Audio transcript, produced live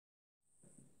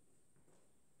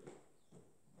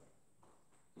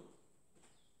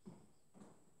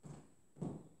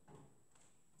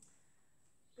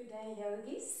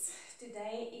yogis.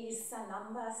 Today is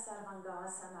Salamba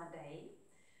Sarvangasana day,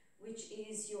 which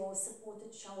is your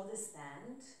supported shoulder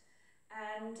stand.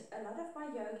 And a lot of my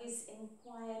yogis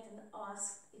inquired and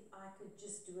asked if I could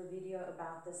just do a video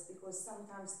about this because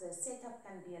sometimes the setup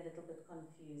can be a little bit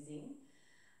confusing.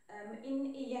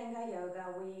 In Iyengar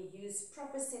yoga, we use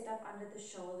proper setup under the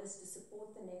shoulders to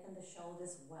support the neck and the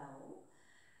shoulders well.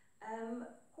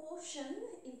 Caution,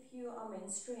 if you are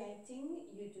menstruating,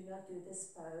 you do not do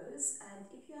this pose. And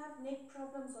if you have neck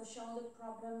problems or shoulder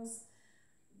problems,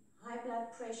 high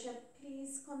blood pressure,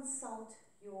 please consult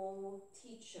your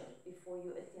teacher before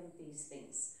you attempt these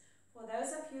things. For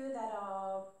those of you that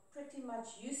are pretty much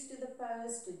used to the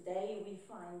pose, today we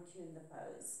fine-tune the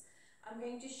pose. I'm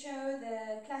going to show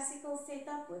the classical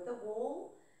setup with the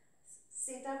wall,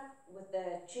 setup with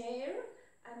the chair,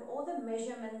 and all the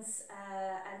measurements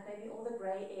and maybe all the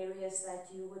grey areas that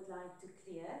you would like to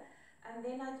clear. And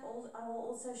then I will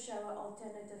also show an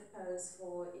alternative pose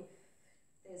for if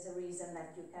there's a reason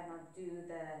that you cannot do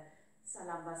the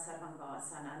Salamba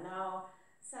Sarvangasana. Now,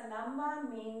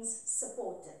 Salamba means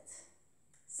supported.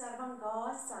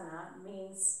 Sarvangasana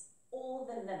means all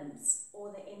the limbs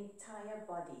or the entire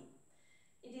body.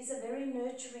 It is a very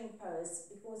nurturing pose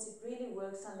because it really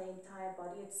works on the entire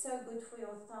body. It's so good for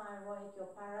your thyroid, your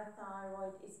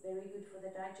parathyroid. It's very good for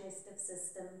the digestive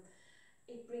system.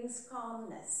 It brings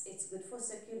calmness. It's good for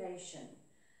circulation.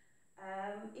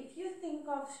 If you think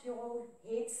of your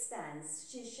headstands,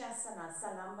 Shirshasana,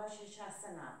 Salamba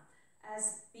Shirshasana,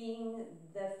 as being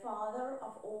the father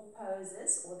of all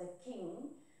poses or the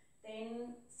king,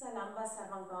 then Salamba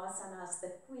Sarvangasana is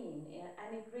the queen,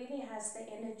 and it really has the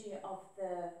energy of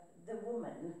the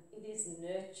woman. It is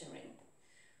nurturing.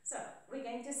 So we're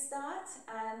going to start,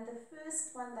 and the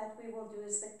first one that we will do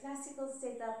is the classical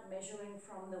setup, measuring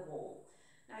from the wall.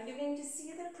 Now you're going to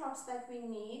see the props that we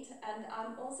need, and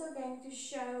I'm also going to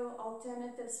show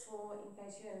alternatives for in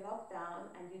case you're in lockdown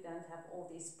and you don't have all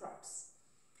these props.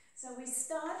 So we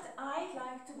start, I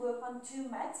like to work on 2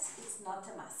 mats, it's not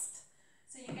a must.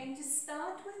 So you're going to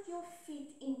start with your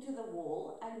feet into the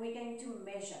wall and we're going to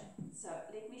measure. So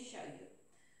let me show you.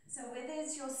 So whether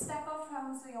it's your stack of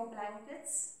foams or your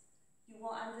blankets, you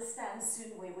will understand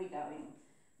soon where we're going.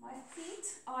 My feet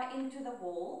are into the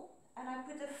wall and I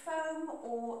put a foam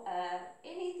or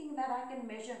anything that I can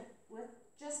measure with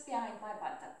just behind my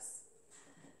buttocks.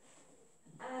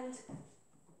 And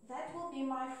that will be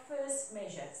my first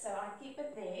measure. So I keep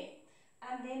it there.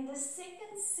 And then the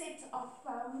second set of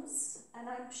foams, and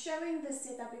I'm showing this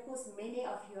setup because many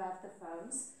of you have the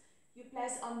foams, you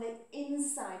place on the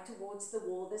inside towards the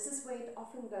wall. This is where it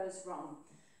often goes wrong.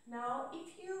 Now,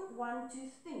 if you want to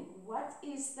think, what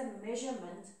is the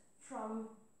measurement from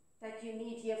that you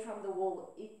need here from the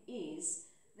wall? It is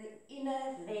the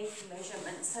inner leg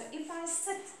measurement. So if I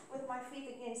sit with my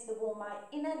feet against the wall, my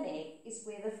inner leg is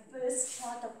where the first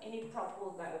part of any prop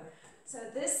will go. So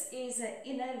this is an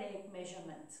inner leg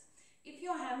measurement. If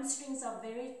your hamstrings are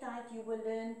very tight, you will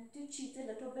learn to cheat a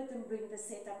little bit and bring the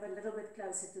setup a little bit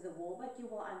closer to the wall, but you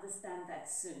will understand that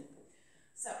soon.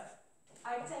 So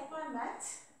I take my mat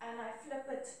and I flip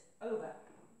it over.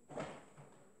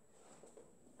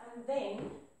 And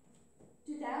then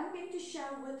today I'm going to show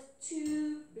with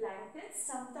 2 blankets.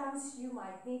 Sometimes you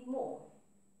might need more.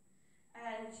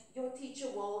 And your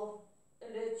teacher will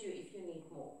alert you if you need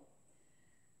more.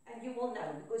 And you will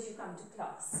know because you come to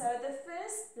class. So the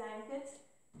first blanket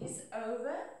is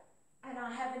over and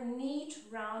I have a neat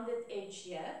rounded edge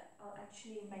here. I'll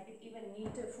actually make it even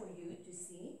neater for you to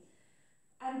see.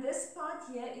 And this part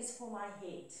here is for my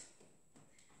head.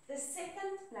 The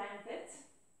second blanket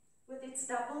with its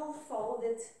double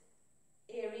folded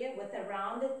area with the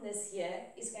roundedness here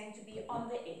is going to be on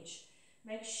the edge.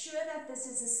 Make sure that this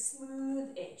is a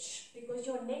smooth edge because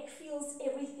your neck feels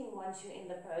everything once you're in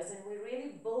the pose, and we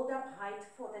really build up height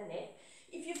for the neck.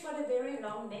 If you've got a very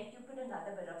long neck, you put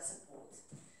another bit of support.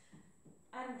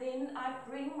 And then I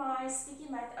bring my sticky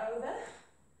mat over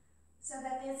so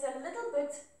that there's a little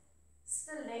bit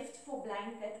still left for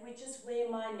blanket, which is where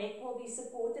my neck will be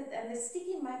supported, and the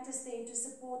sticky mat is there to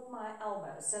support my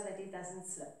elbow so that it doesn't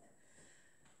slip.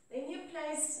 Then you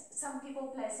place, some people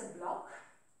place a block.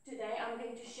 Today I'm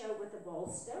going to show with a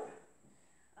bolster.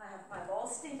 I have my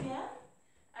bolster here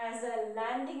as a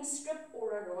landing strip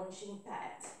or a launching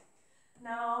pad.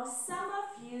 Now some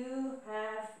of you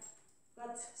have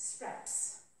got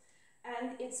straps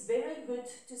and it's very good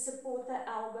to support the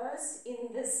elbows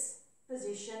in this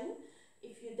position.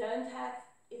 If you don't have,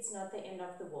 it's not the end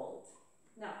of the world.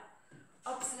 Now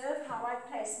observe how I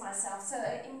place myself. So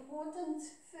an important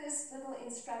first little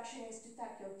instruction is to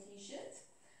tuck your t-shirt.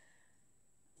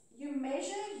 You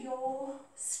measure your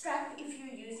strap, if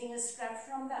you're using a strap,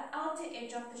 from the outer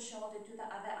edge of the shoulder to the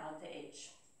other outer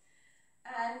edge.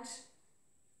 And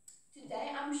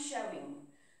today I'm showing.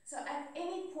 So at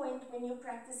any point when you're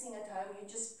practicing at home, you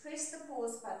just press the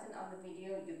pause button on the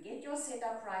video, you get your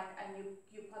setup right, and you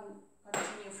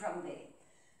continue from there.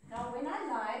 Now when I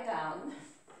lie down,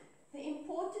 the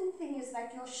important thing is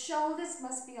that your shoulders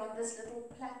must be on this little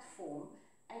platform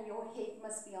and your head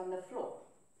must be on the floor.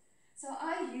 So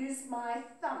I use my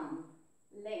thumb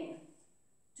length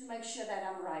to make sure that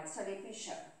I'm right. So let me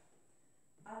show.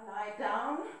 I lie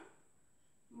down,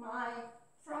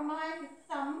 from my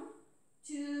thumb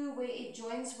to where it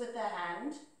joins with the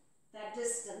hand, that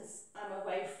distance I'm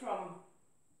away from,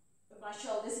 my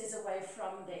shoulders is away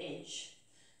from the edge.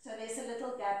 So there's a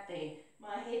little gap there.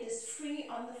 My head is free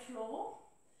on the floor.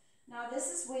 Now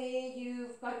this is where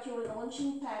you've got your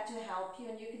launching pad to help you,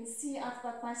 and you can see I've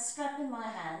got my strap in my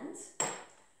hand.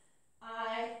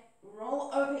 I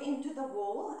roll over into the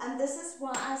wall, and this is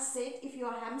why I said if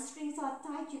your hamstrings are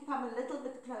tight, you come a little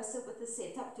bit closer with the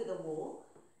setup to the wall.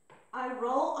 I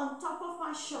roll on top of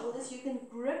my shoulders. You can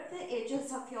grip the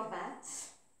edges of your mat.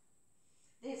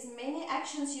 There's many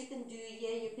actions you can do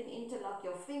here. You can interlock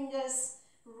your fingers.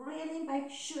 Really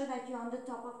make sure that you're on the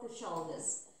top of the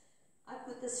shoulders. I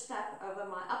put the strap over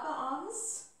my upper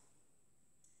arms.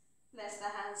 Place the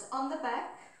hands on the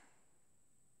back.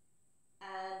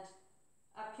 And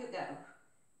up you go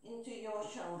into your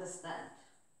shoulder stand.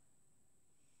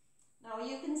 Now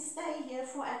you can stay here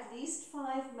for at least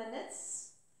 5 minutes.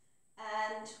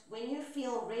 And when you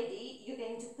feel ready, you're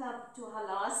going to come to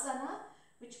Halasana,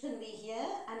 which can be here,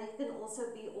 and it can also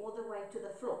be all the way to the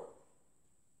floor.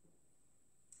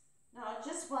 Now,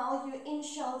 just while you're in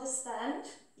shoulder stand,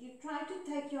 you try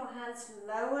to take your hands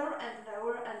lower and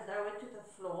lower and lower to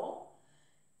the floor,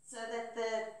 so that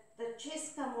the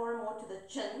chest come more and more to the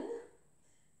chin.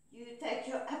 You take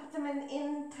your abdomen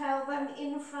in, tailbone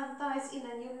in, front thighs in,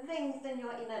 and you lengthen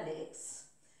your inner legs.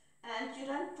 And you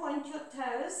don't point your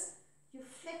toes. You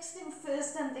flex them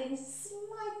first and then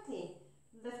slightly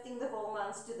lifting the ball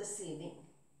mounts to the ceiling.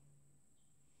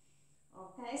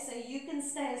 Okay, so you can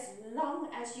stay as long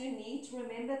as you need.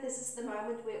 Remember, this is the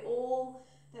moment where all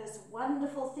those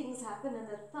wonderful things happen in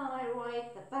the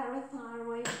thyroid, the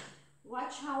parathyroid.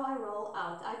 Watch how I roll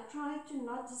out. I try to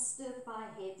not disturb my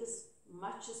head as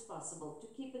much as possible, to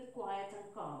keep it quiet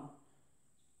and calm.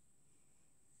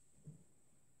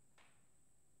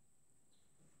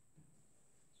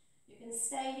 You can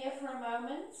stay here for a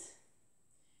moment.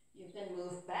 You can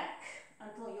move back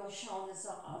until your shoulders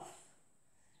are off.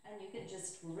 And you can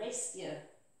just rest here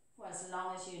for as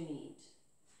long as you need.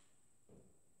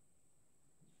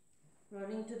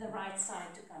 Rolling to the right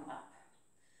side to come up.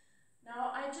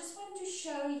 Now I just want to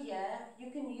show here,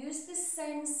 you can use the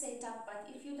same setup, but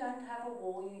if you don't have a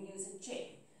wall, you use a chair.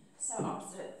 So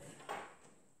observe.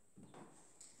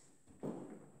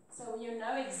 So you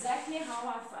know exactly how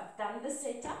I've done the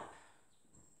setup.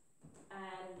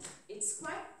 And it's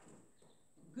quite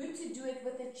good to do it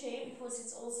with a chair because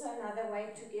it's also another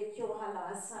way to get your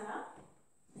halasana.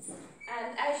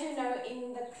 And as you know,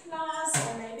 in the class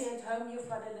or maybe at home, you've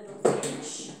got a little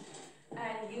bench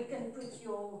and you can put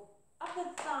your upper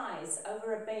thighs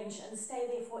over a bench and stay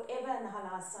there forever in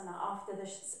halasana after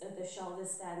the shoulder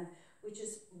stand, which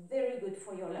is very good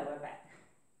for your lower back.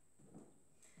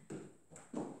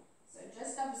 So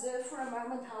just observe for a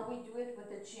moment how we do it with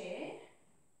the chair.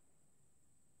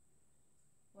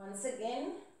 Once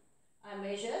again, I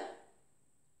measure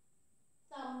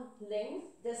thumb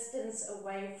length, distance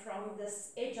away from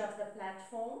this edge of the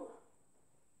platform.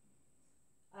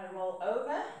 I roll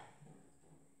over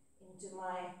into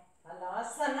my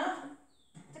halasana.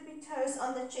 Tippy toes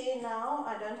on the chair now.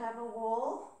 I don't have a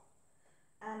wall.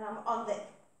 And I'm on the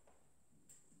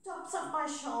tops of my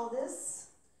shoulders.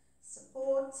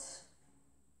 Support.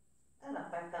 And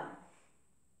up I come.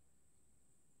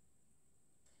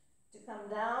 To come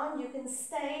down, you can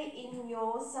stay in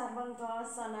your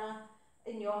Sarvangasana,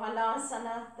 in your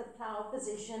halasana, the plow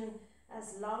position,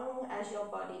 as long as your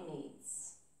body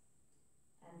needs.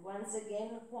 And once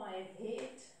again, quiet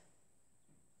head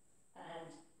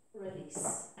and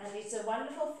release. And it's a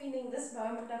wonderful feeling, this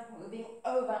moment of moving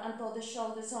over until the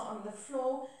shoulders are on the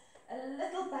floor. A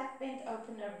little back bend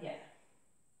opener here.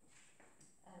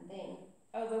 And then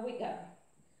over we go.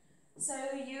 So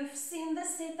you've seen the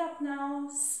setup now.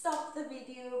 Stop the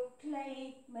video,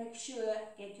 play, make sure,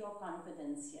 get your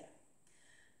confidence here.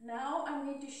 Now I'm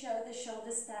going to show the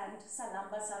shoulder stand,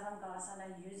 Salamba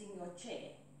Sarvangasana, using your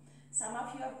chair. Some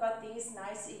of you have got these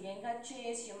nice Iyengar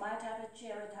chairs. You might have a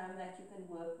chair at home that you can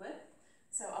work with.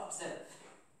 So observe.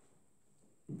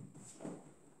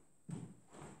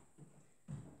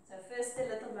 first a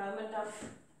little moment of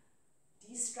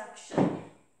destruction.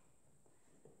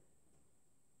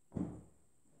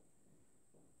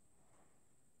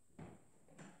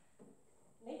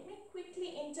 Let me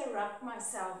quickly interrupt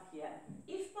myself here.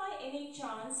 If by any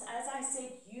chance, as I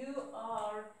said, you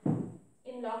are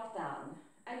in lockdown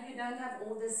and you don't have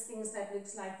all these things that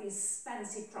looks like these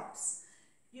fancy props,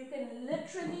 you can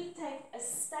literally take a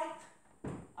stack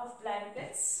of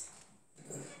blankets,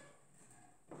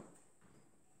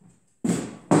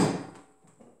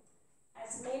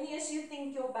 as many as you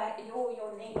think your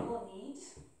neck will need.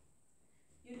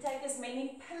 You take as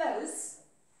many pillows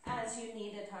as you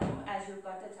need at home, as you've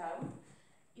got at home.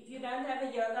 If you don't have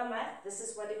a yoga mat, this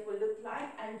is what it will look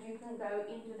like, and you can go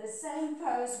into the same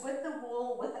pose with the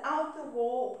wall, without the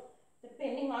wall,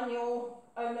 depending on your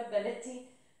own ability,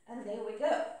 and there we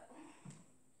go.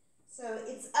 So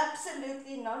it's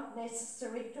absolutely not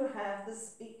necessary to have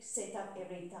this big setup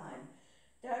every time.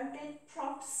 Don't let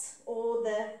props or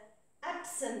the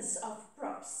absence of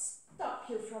props stop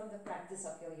you from the practice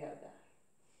of your yoga.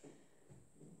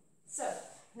 So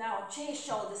now chair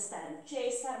shoulder stand,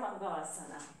 chair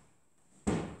Sarvangasana.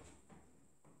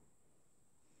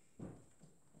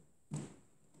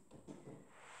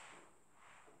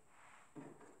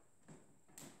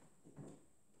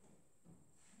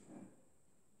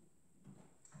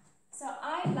 So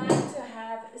I like to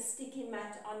have a sticky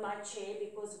mat on my chair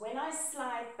because when I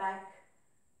slide back,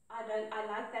 I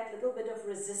like that little bit of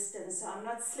resistance, so I'm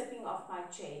not slipping off my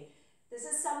chair. This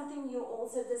is something you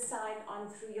also decide on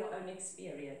through your own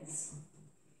experience.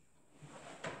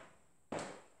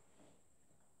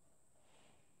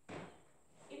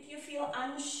 If you feel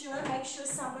unsure, make sure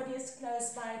somebody is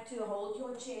close by to hold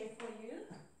your chair for you,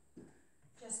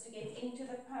 just to get into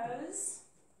the pose.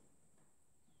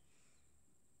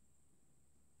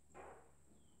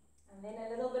 And then a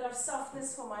little bit of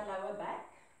softness for my lower back.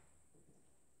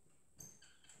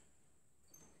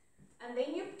 And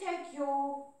then you take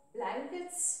your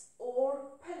blankets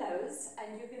or pillows,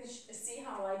 and you can see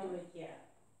how I do it here.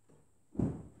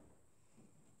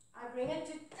 I bring it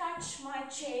to touch my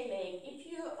chair leg. If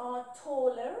you are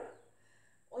taller,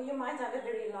 or you might have a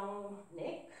very long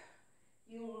neck,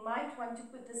 you might want to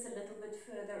put this a little bit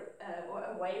further or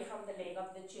away from the leg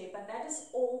of the chair, but that is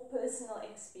all personal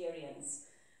experience.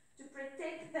 To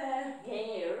protect the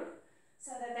hair,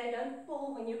 so that they don't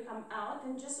pull when you come out,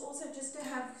 and just also just to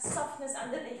have softness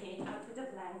under the head, I put a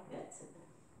blanket.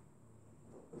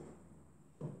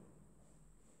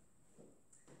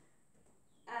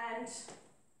 And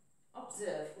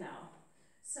observe now.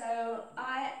 So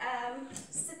I am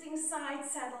sitting side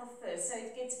saddle first, so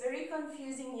it gets very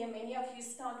confusing here. Many of you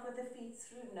start with the feet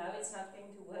through. No, it's not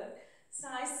going to work.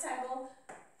 Side saddle,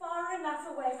 far enough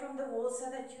away from the wall so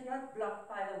that you're not blocked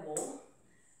by the wall.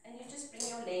 And you just bring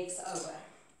your legs over.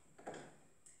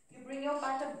 You bring your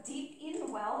butt up deep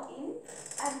in, well in,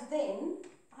 and then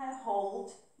I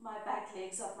hold my back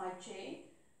legs of my chair.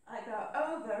 I go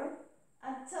over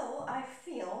until I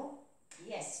feel,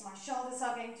 yes, my shoulders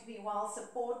are going to be well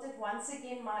supported. Once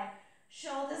again, my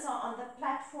shoulders are on the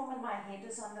platform and my head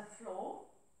is on the floor.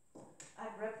 I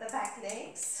grip the back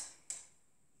legs.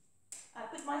 I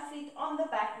put my feet on the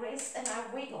backrest and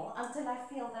I wiggle until I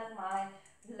feel that my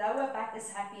lower back is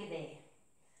happy there.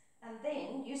 And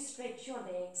then you stretch your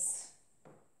legs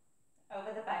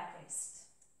over the backrest.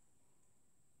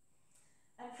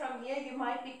 And from here you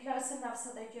might be close enough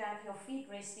so that you have your feet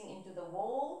resting into the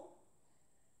wall.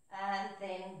 And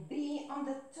then be on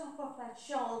the top of that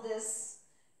shoulders.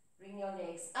 Bring your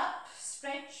legs up,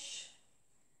 stretch.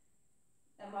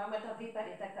 A moment of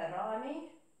Viparita Karani.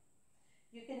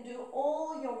 You can do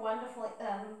all your wonderful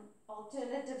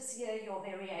alternatives here, your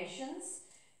variations.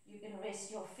 You can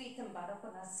rest your feet in Baddha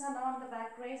Konasana on the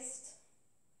backrest.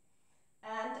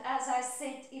 And as I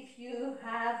said, if you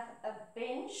have a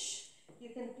bench, you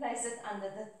can place it under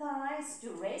the thighs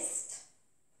to rest.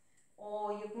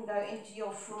 Or you can go into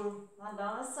your full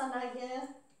Halasana here.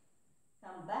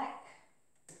 Come back.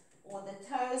 Or the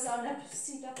toes on a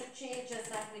seat of a chair,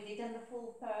 just like we did in the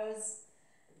full pose.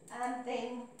 And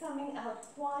then coming out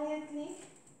quietly.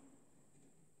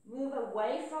 Move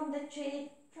away from the chair.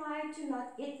 Try to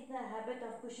not get in the habit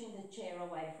of pushing the chair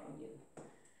away from you.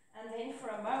 And then for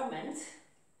a moment,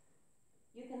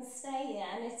 you can stay here,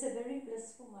 and it's a very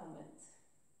blissful moment.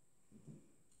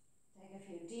 Take a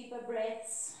few deeper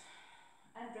breaths.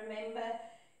 And remember,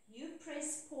 you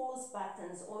press pause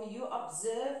buttons or you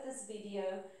observe this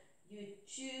video, you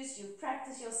choose, you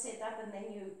practice your setup, and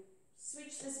then you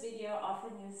switch this video off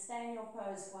and you stay in your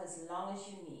pose for as long as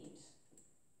you need.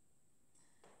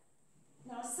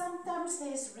 Now sometimes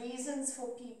there's reasons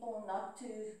for people not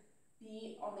to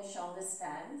be on the shoulder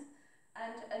stand.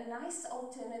 And a nice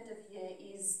alternative here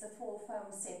is the 4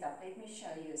 foam setup. Let me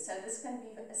show you. So this can be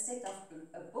a set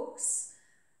of books,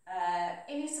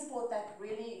 any support that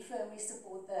really firmly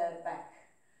support the back.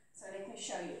 So let me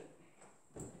show you.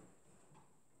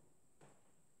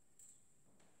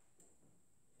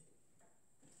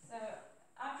 So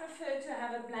I prefer to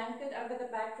have a blanket over the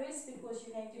backrest because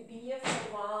you're going to be here for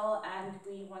a while and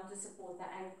we want to support the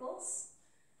ankles.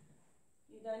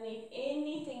 You don't need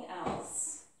anything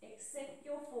else except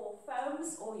your 4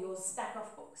 foams or your stack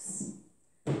of books.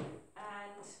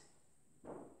 And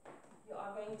you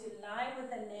are going to lie with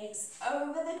the legs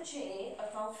over the chair,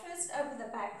 well, first over the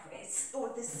backrest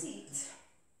or the seat.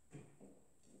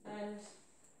 And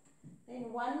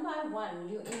then one by one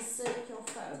you insert your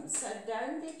foams. So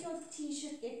don't let your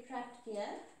t-shirt get trapped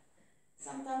here.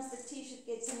 Sometimes the t-shirt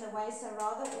gets in the way, so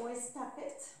rather always tuck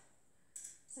it.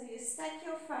 So you stack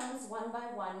your foams one by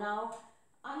one. Now,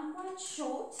 I'm quite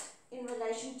short in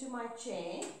relation to my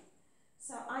chair,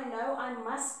 so I know I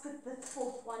must put the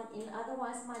 4th one in,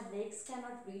 otherwise my legs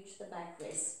cannot reach the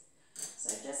backrest. So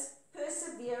just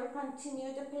persevere,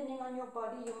 continue depending on your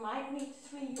body. You might need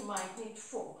 3, you might need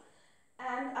 4.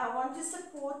 And I want to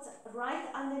support right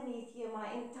underneath here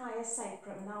my entire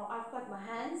sacrum. Now I've got my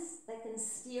hands, they can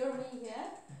steer me here.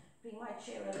 Bring my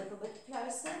chair a little bit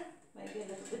closer, maybe a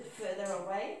little bit further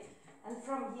away. And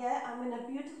from here I'm in a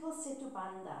beautiful setu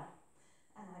bandha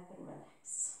and I can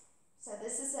relax. So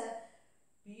this is a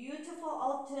beautiful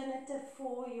alternative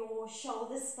for your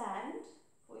shoulder stand,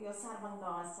 for your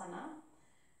Sarvangasana.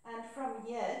 And from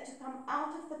here to come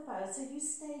out of the pose, so you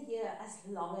stay here as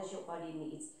long as your body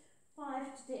needs.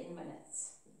 5 to 10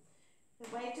 minutes.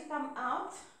 The way to come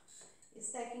out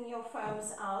is taking your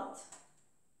foams out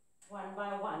one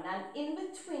by one, and in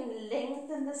between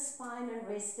lengthen the spine and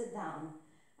rest it down,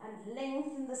 and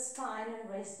lengthen the spine and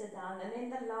rest it down, and in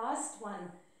the last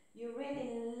one you really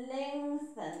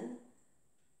lengthen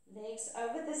legs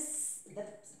over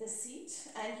the seat,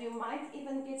 and you might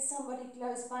even get somebody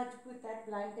close by to put that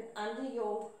blanket under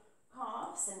your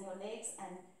calves and your legs,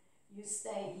 and you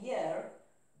stay here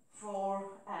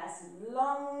for as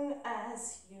long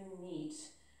as you need,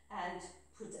 and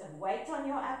put a weight on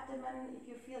your abdomen if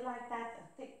you feel like that,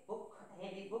 a thick book, a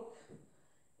heavy book,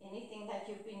 anything that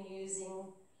you've been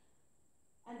using,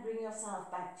 and bring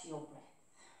yourself back to your breath.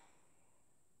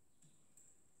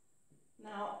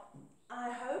 Now, I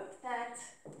hope that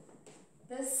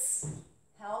this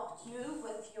helped you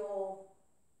with your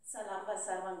Salamba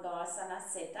Sarvangasana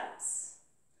setups.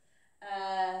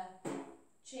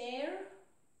 Chair,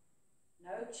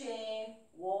 no chair,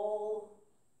 wall,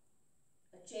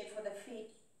 a chair for the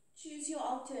feet. Choose your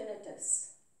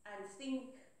alternatives and think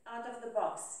out of the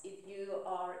box if you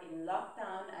are in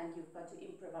lockdown and you've got to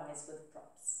improvise with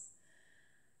props.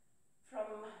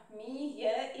 From me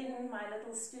here in my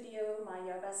little studio, my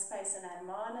yoga space in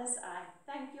Hermanus, I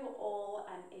thank you all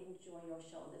and enjoy your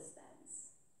shoulder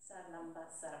stands. Salamba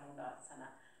Sarvangasana.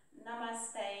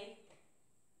 Namaste.